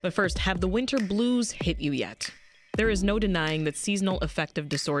But first, have the winter blues hit you yet? There is no denying that seasonal affective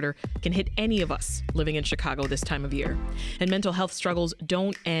disorder can hit any of us living in Chicago this time of year. And mental health struggles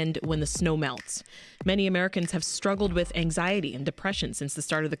don't end when the snow melts. Many Americans have struggled with anxiety and depression since the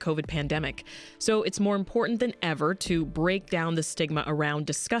start of the COVID pandemic. So it's more important than ever to break down the stigma around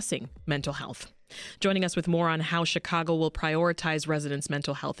discussing mental health. Joining us with more on how Chicago will prioritize residents'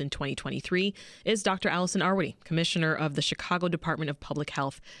 mental health in 2023 is Dr. Allison Arwady, Commissioner of the Chicago Department of Public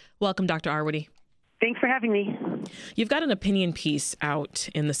Health. Welcome, Dr. Arwady. Thanks for having me. You've got an opinion piece out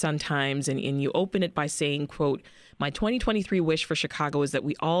in the Sun-Times, and you open it by saying, quote, "My 2023 wish for Chicago is that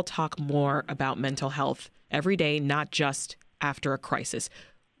we all talk more about mental health every day, not just after a crisis."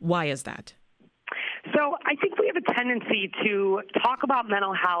 Why is that? So I think we have a tendency to talk about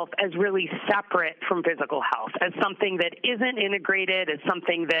mental health as really separate from physical health, as something that isn't integrated, as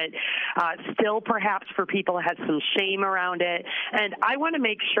something that still perhaps for people has some shame around it. And I want to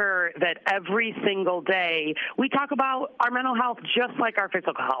make sure that every single day we talk about our mental health just like our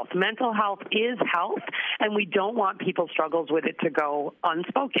physical health. Mental health is health, and we don't want people's struggles with it to go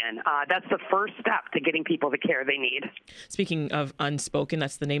unspoken. That's the first step to getting people the care they need. Speaking of unspoken,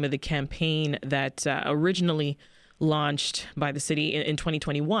 that's the name of the campaign that originally launched by the city in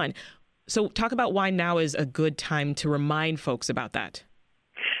 2021. So talk about why now is a good time to remind folks about that.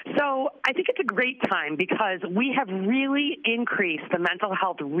 So I think it's a great time because we have really increased the mental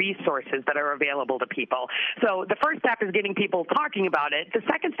health resources that are available to people. So the first step is getting people talking about it. The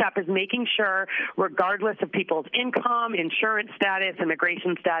second step is making sure, regardless of people's income, insurance status,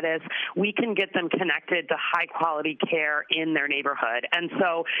 immigration status, we can get them connected to high-quality care in their neighborhood. And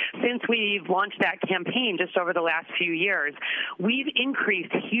so since we've launched that campaign just over the last few years, we've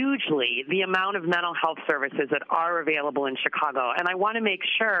increased hugely the amount of mental health services that are available in Chicago. And I want to make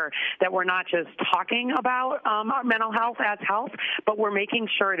sure that we're not just talking about our mental health as health, but we're making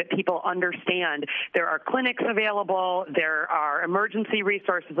sure that people understand there are clinics available, there are emergency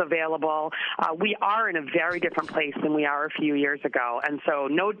resources available. We are in a very different place than we are a few years ago. And so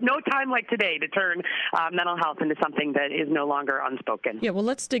no time like today to turn mental health into something that is no longer unspoken. Yeah, well,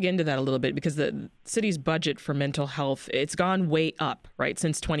 let's dig into that a little bit because the city's budget for mental health, it's gone way up, right,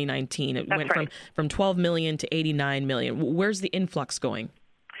 since 2019. It went from 12 million to 89 million. Where's the influx going?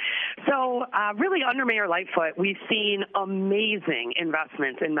 So really under Mayor Lightfoot, we've seen amazing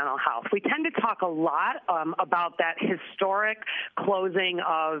investments in mental health. We tend to talk a lot about that historic closing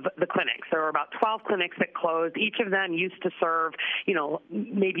of the clinics. There were about 12 clinics that closed. Each of them used to serve,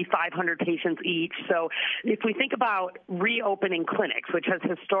 maybe 500 patients each. So if we think about reopening clinics, which has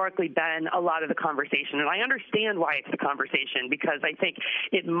historically been a lot of the conversation, and I understand why it's the conversation because I think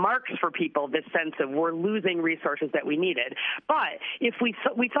it marks for people this sense of we're losing resources that we needed. But if we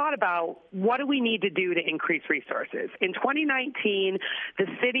thought about what do we need to do to increase resources. In 2019, the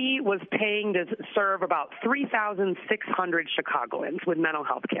city was paying to serve about 3,600 Chicagoans with mental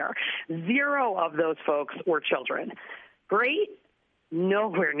health care. 0 of those folks were children. Great.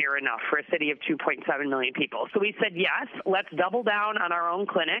 Nowhere near enough for a city of 2.7 million people. So we said, yes, let's double down on our own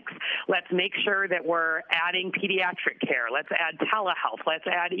clinics. Let's make sure that we're adding pediatric care. Let's add telehealth. Let's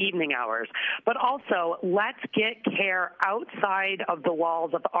add evening hours. But also, let's get care outside of the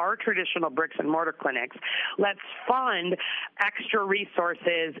walls of our traditional bricks and mortar clinics. Let's fund extra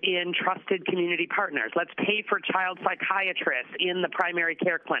resources in trusted community partners. Let's pay for child psychiatrists in the primary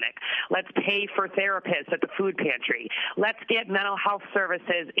care clinic. Let's pay for therapists at the food pantry. Let's get mental health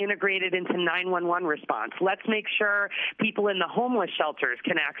services integrated into 911 response. Let's make sure people in the homeless shelters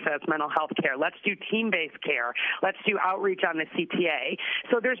can access mental health care. Let's do team-based care. Let's do outreach on the CTA.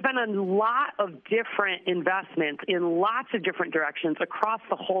 So there's been a lot of different investments in lots of different directions across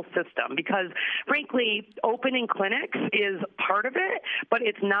the whole system because, frankly, opening clinics is part of it, but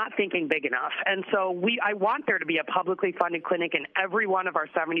it's not thinking big enough. And so I want there to be a publicly funded clinic in every one of our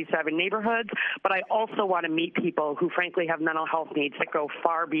 77 neighborhoods, but I also want to meet people who, frankly, have mental health needs that go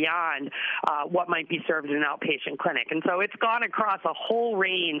far beyond what might be served in an outpatient clinic. And so it's gone across a whole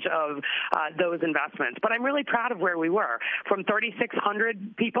range of those investments. But I'm really proud of where we were. From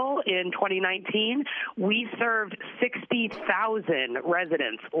 3,600 people in 2019, we served 60,000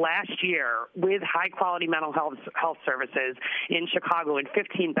 residents last year with high-quality mental health services in Chicago, and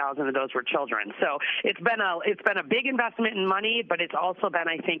 15,000 of those were children. So it's been a big investment in money, but it's also been,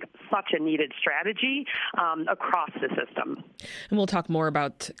 I think, such a needed strategy across the system. And we'll talk more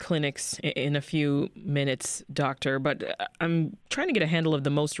about clinics in a few minutes, Doctor, but I'm trying to get a handle of the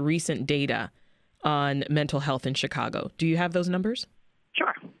most recent data on mental health in Chicago. Do you have those numbers?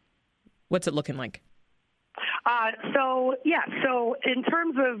 Sure. What's it looking like? So in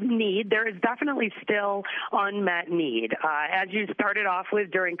terms of need, there is definitely still unmet need. As you started off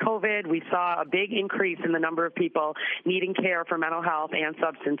with, during COVID, we saw a big increase in the number of people needing care for mental health and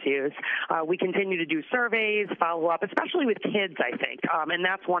substance use. We continue to do surveys, follow up, especially with kids, I think. And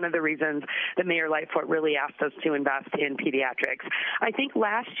that's one of the reasons that Mayor Lightfoot really asked us to invest in pediatrics. I think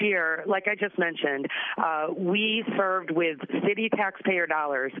last year, like I just mentioned, we served with city taxpayer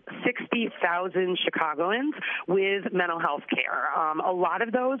dollars 60,000 Chicagoans with mental health care. A lot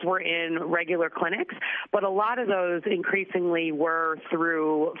of those were in regular clinics, but a lot of those increasingly were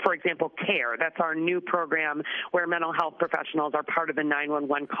through, for example, CARE. That's our new program where mental health professionals are part of the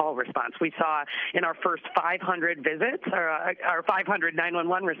 911 call response. We saw in our first 500 visits, or 500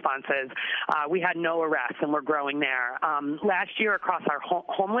 911 responses, we had no arrests, and we're growing there. Last year, across our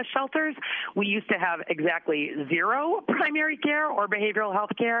homeless shelters, we used to have exactly 0 primary care or behavioral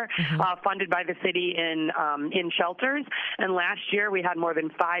health care funded by the city in shelters. And last year, we had more than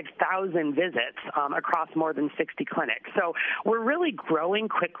 5,000 visits across more than 60 clinics. So we're really growing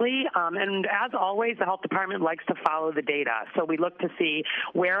quickly. And as always, the health department likes to follow the data. So we look to see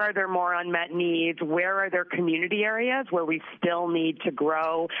where are there more unmet needs, where are there community areas where we still need to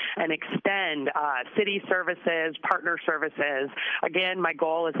grow and extend city services, partner services. Again, my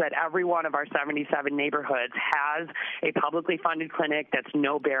goal is that every one of our 77 neighborhoods has a publicly funded clinic that's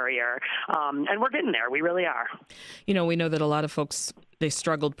no barrier. And we're getting there. We really are. You know, we know that a lot of folks, they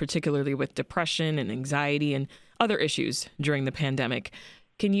struggled particularly with depression and anxiety and other issues during the pandemic.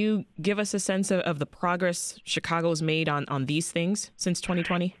 Can you give us a sense of the progress Chicago's made on these things since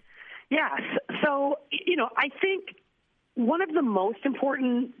 2020? Yes. So, I think one of the most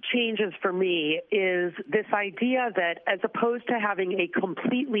important changes for me is this idea that as opposed to having a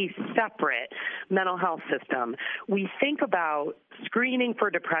completely separate mental health system, we think about screening for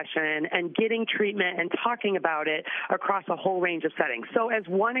depression and getting treatment and talking about it across a whole range of settings. So as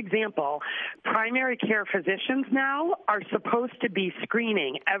one example, primary care physicians now are supposed to be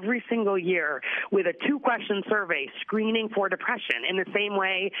screening every single year with a 2-question survey screening for depression in the same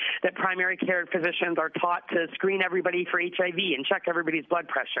way that primary care physicians are taught to screen everybody for HIV and check everybody's blood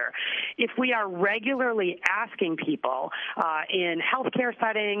pressure. If we are regularly asking people in healthcare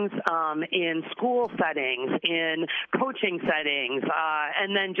settings, in school settings, in coaching settings,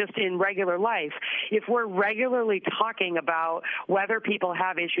 and then just in regular life, if we're regularly talking about whether people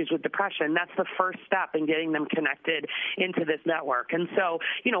have issues with depression, that's the first step in getting them connected into this network. And so,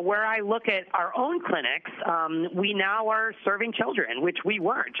 where I look at our own clinics, we now are serving children, which we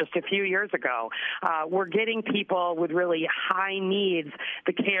weren't just a few years ago. We're getting people with really high needs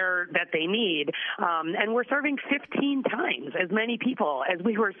the care that they need, and we're serving 15 times as many people as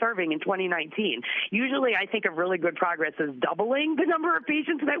we were serving in 2019. Usually, I think of really good progress as doubling the number of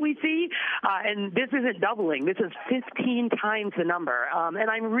patients that we see, and this isn't doubling. This is 15 times the number, and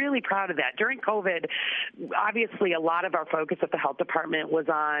I'm really proud of that. During COVID, obviously, a lot of our focus at the health department was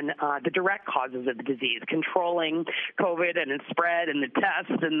on the direct causes of the disease, controlling COVID and its spread and the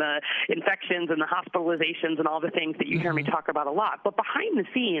tests and the infections and the hospitalizations and all the things that you hear me talk about a lot. But behind the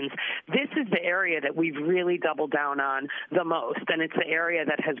scenes, this is the area that we've really doubled down on the most, and it's the area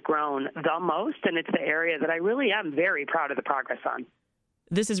that has grown the most, and it's the area that I really am very proud of the progress on.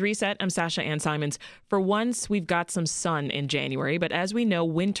 This is Reset. I'm Sasha Ann Simons. For once, we've got some sun in January, but as we know,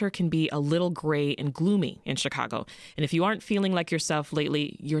 winter can be a little gray and gloomy in Chicago. And if you aren't feeling like yourself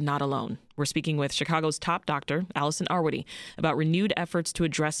lately, you're not alone. We're speaking with Chicago's top doctor, Allison Arwady, about renewed efforts to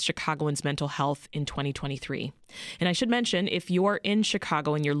address Chicagoans' mental health in 2023. And I should mention, if you're in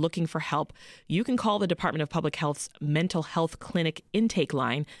Chicago and you're looking for help, you can call the Department of Public Health's Mental Health Clinic intake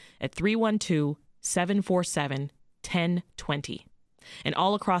line at 312-747-1020. And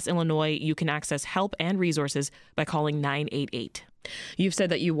all across Illinois, you can access help and resources by calling 988. You've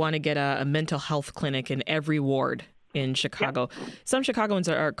said that you want to get a mental health clinic in every ward in Chicago. Yep. Some Chicagoans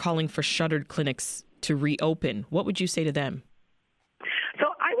are calling for shuttered clinics to reopen. What would you say to them? So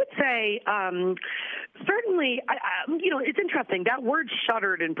I would say certainly, it's interesting. That word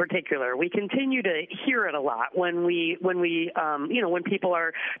 "shuttered" in particular, we continue to hear it a lot when people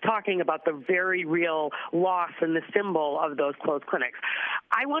are talking about the very real loss and the symbol of those closed clinics.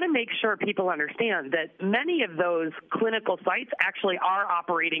 I want to make sure people understand that many of those clinical sites actually are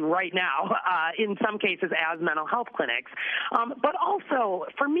operating right now, in some cases as mental health clinics. But also,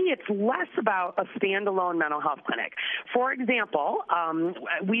 for me, it's less about a standalone mental health clinic. For example,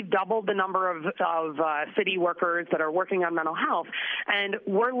 we've doubled the number of city workers that are working on mental health. And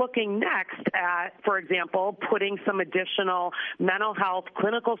we're looking next at, for example, putting some additional mental health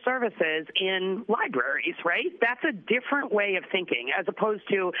clinical services in libraries, right? That's a different way of thinking as opposed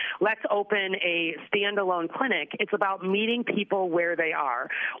to let's open a standalone clinic. It's about meeting people where they are.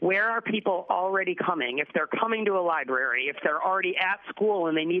 Where are people already coming? If they're coming to a library, if they're already at school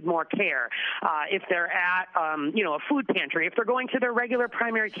and they need more care, if they're at, a food pantry, if they're going to their regular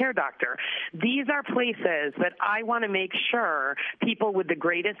primary care doctor. These are places that I want to make sure people with the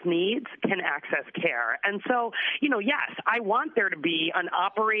greatest needs can access care. And so, yes, I want there to be an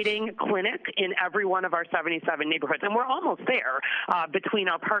operating clinic in every one of our 77 neighborhoods, and we're almost there between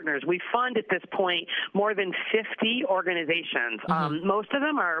our partners. We fund at this point more than 50 organizations. Most of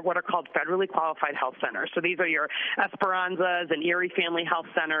them are what are called federally qualified health centers. So these are your Esperanzas and Erie Family Health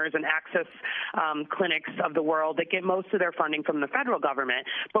Centers and Access clinics of the world that get most of their funding from the federal government.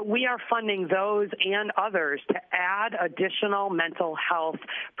 But we are funding those and others to add additional mental health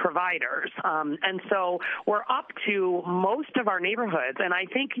providers. And so we're up to most of our neighborhoods. And I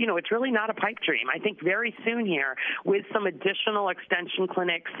think, it's really not a pipe dream. I think very soon here, with some additional extension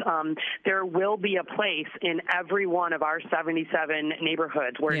clinics, there will be a place in every one of our 77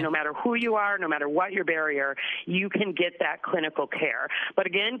 neighborhoods where no matter who you are, no matter what your barrier, you can get that clinical care. But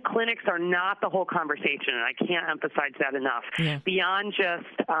again, clinics are not the whole conversation, and I can't emphasize that enough. Beyond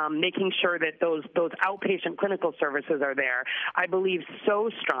just making sure that those outpatient clinical services are there, I believe so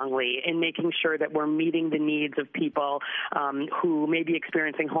strongly in making sure that we're meeting the needs of people who may be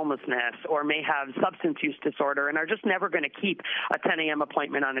experiencing homelessness or may have substance use disorder and are just never going to keep a 10 a.m.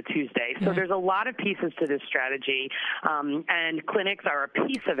 appointment on a Tuesday. So there's a lot of pieces to this strategy, and clinics are a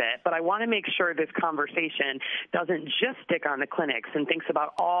piece of it. But I want to make sure this conversation doesn't just stick on the clinics and thinks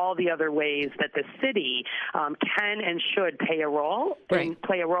about all the other ways that the city can and should play a role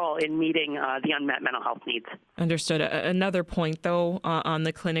in meeting the unmet mental health needs. Understood. Another point, though, on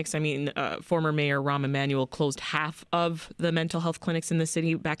the clinics, former Mayor Rahm Emanuel closed half of the mental health clinics in the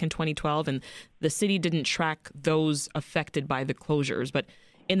city back in 2012, and the city didn't track those affected by the closures. But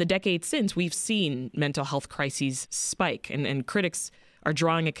in the decades since, we've seen mental health crises spike, and critics are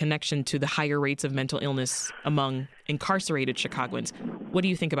drawing a connection to the higher rates of mental illness among incarcerated Chicagoans. What do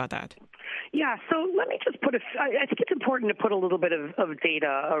you think about that? Yeah, so let me just I think it's important to put a little bit of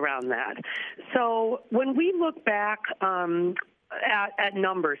data around that. So when we look back at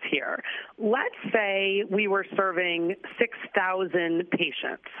numbers here, let's say we were serving 6,000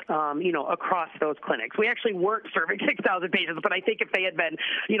 patients, across those clinics. We actually weren't serving 6,000 patients, but I think if they had been,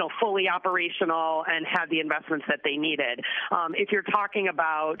 fully operational and had the investments that they needed, if you're talking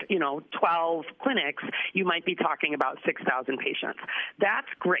about, 12 clinics, you might be talking about 6,000 patients. That's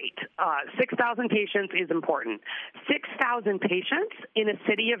great. 6,000 patients is important. 6,000 patients in a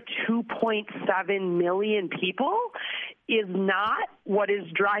city of 2.7 million people is not what is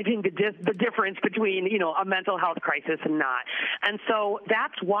driving the difference between, a mental health crisis and not. And so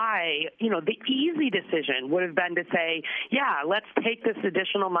that's why, the easy decision would have been to say, let's take this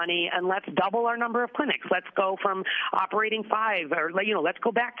additional money and let's double our number of clinics. Let's go from operating 5 or, let's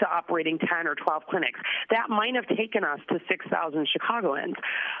go back to operating 10 or 12 clinics. That might have taken us to 6,000 Chicagoans.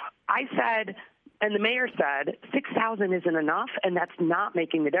 I said, and the mayor said, 6,000 isn't enough, and that's not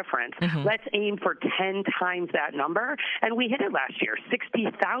making the difference. Let's aim for 10 times that number. And we hit it last year,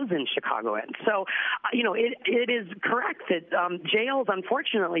 60,000 Chicagoans. So, it is correct that jails,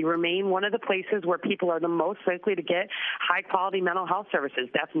 unfortunately, remain one of the places where people are the most likely to get high-quality mental health services.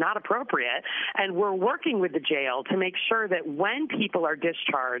 That's not appropriate. And we're working with the jail to make sure that when people are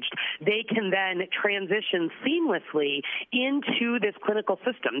discharged, they can then transition seamlessly into this clinical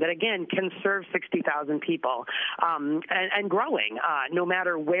system that, again, can serve 60,000 people and growing, no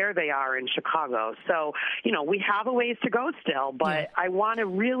matter where they are in Chicago. So, we have a ways to go still, but I want to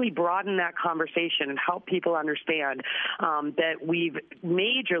really broaden that conversation and help people understand that we've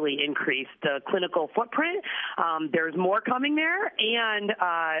majorly increased the clinical footprint. There's more coming there, and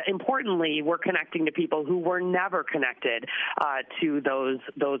importantly, we're connecting to people who were never connected to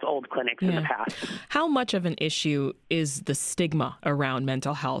those old clinics in the past. How much of an issue is the stigma around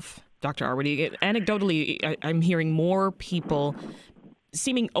mental health, Dr. Arwady? Anecdotally, I'm hearing more people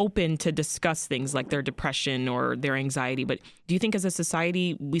seeming open to discuss things like their depression or their anxiety. But do you think as a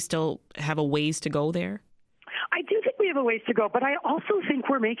society we still have a ways to go there? I do think we have a ways to go, but I also think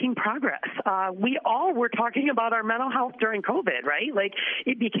we're making progress. We all were talking about our mental health during COVID, right? Like,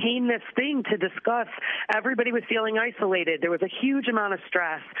 it became this thing to discuss. Everybody was feeling isolated. There was a huge amount of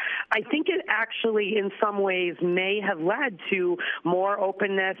stress. I think it actually, in some ways, may have led to more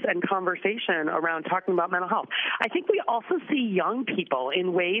openness and conversation around talking about mental health. I think we also see young people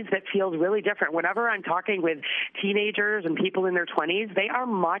in ways that feels really different. Whenever I'm talking with teenagers and people in their 20s, they are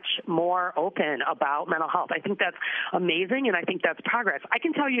much more open about mental health. I think that's amazing, and I think that's progress. I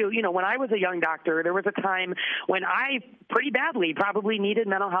can tell you, when I was a young doctor, there was a time when I pretty badly probably needed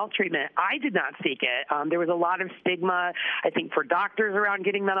mental health treatment. I did not seek it. There was a lot of stigma, I think, for doctors around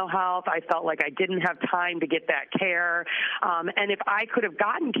getting mental health. I felt like I didn't have time to get that care. And if I could have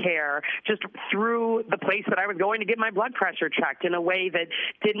gotten care just through the place that I was going to get my blood pressure checked in a way that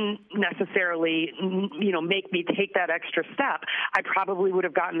didn't necessarily, make me take that extra step, I probably would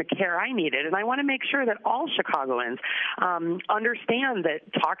have gotten the care I needed. And I want to make sure that all Chicagoans understand that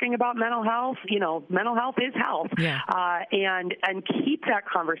talking about mental health, mental health is health, and keep that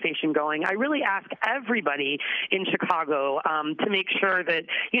conversation going. I really ask everybody in Chicago to make sure that,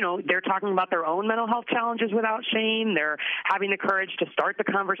 they're talking about their own mental health challenges without shame. They're having the courage to start the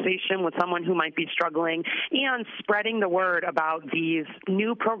conversation with someone who might be struggling, and spreading the word about these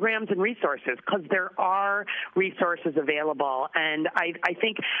new programs and resources, because there are resources available. And I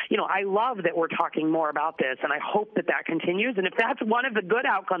think, I love that we're talking more about this, and I hope that that continues. And if that's one of the good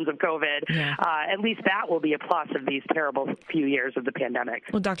outcomes of COVID, at least that will be a plus of these terrible few years of the pandemic.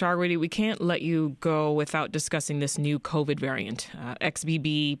 Well, Dr. Arwady, we can't let you go without discussing this new COVID variant,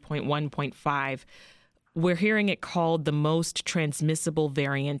 XBB.1.5. We're hearing it called the most transmissible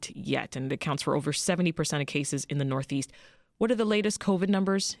variant yet, and it accounts for over 70% of cases in the Northeast. What are the latest COVID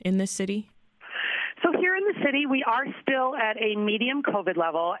numbers in this city? So here in the city, we are still at a medium COVID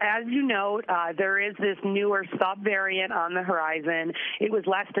level. As you note, there is this newer subvariant on the horizon. It was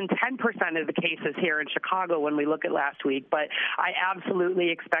less than 10% of the cases here in Chicago when we look at last week, but I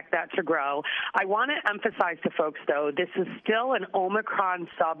absolutely expect that to grow. I want to emphasize to folks, though, this is still an Omicron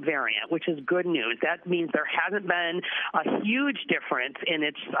subvariant, which is good news. That means there hasn't been a huge difference in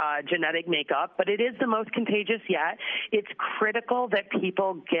its genetic makeup, but it is the most contagious yet. It's critical that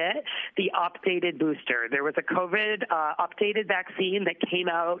people get the updated booster. There was a COVID updated vaccine that came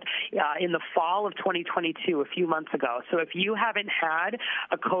out in the fall of 2022, a few months ago. So if you haven't had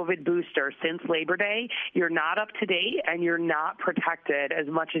a COVID booster since Labor Day, you're not up to date and you're not protected as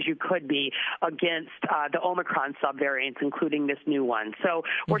much as you could be against the Omicron subvariants, including this new one. So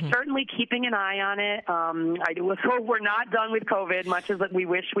we're certainly keeping an eye on it. We're not done with COVID, much as we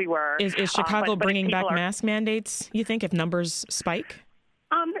wish we were. Is Chicago bringing back mask mandates, you think, if numbers spike?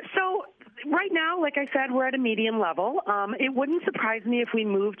 So right now, like I said, we're at a medium level. It wouldn't surprise me if we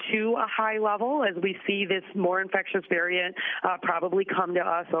move to a high level as we see this more infectious variant probably come to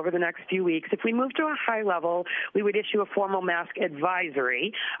us over the next few weeks. If we move to a high level, we would issue a formal mask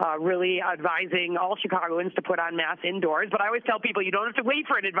advisory, really advising all Chicagoans to put on masks indoors. But I always tell people you don't have to wait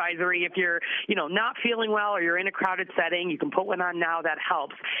for an advisory. If you're, not feeling well or you're in a crowded setting, you can put one on now. That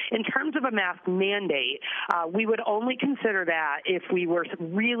helps. In terms of a mask mandate, we would only consider that if we were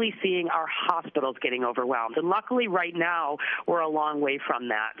really seeing our hospitals getting overwhelmed. And luckily right now we're a long way from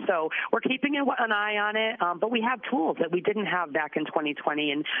that. So we're keeping an eye on it, but we have tools that we didn't have back in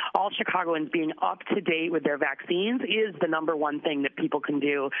 2020. And all Chicagoans being up to date with their vaccines is the number one thing that people can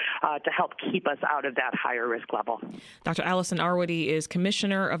do to help keep us out of that higher risk level. Dr. Allison Arwady is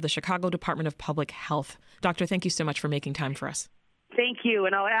Commissioner of the Chicago Department of Public Health. Doctor, thank you so much for making time for us. Thank you,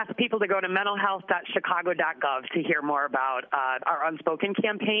 and I'll ask people to go to mentalhealth.chicago.gov to hear more about our Unspoken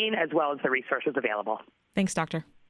campaign as well as the resources available. Thanks, Doctor.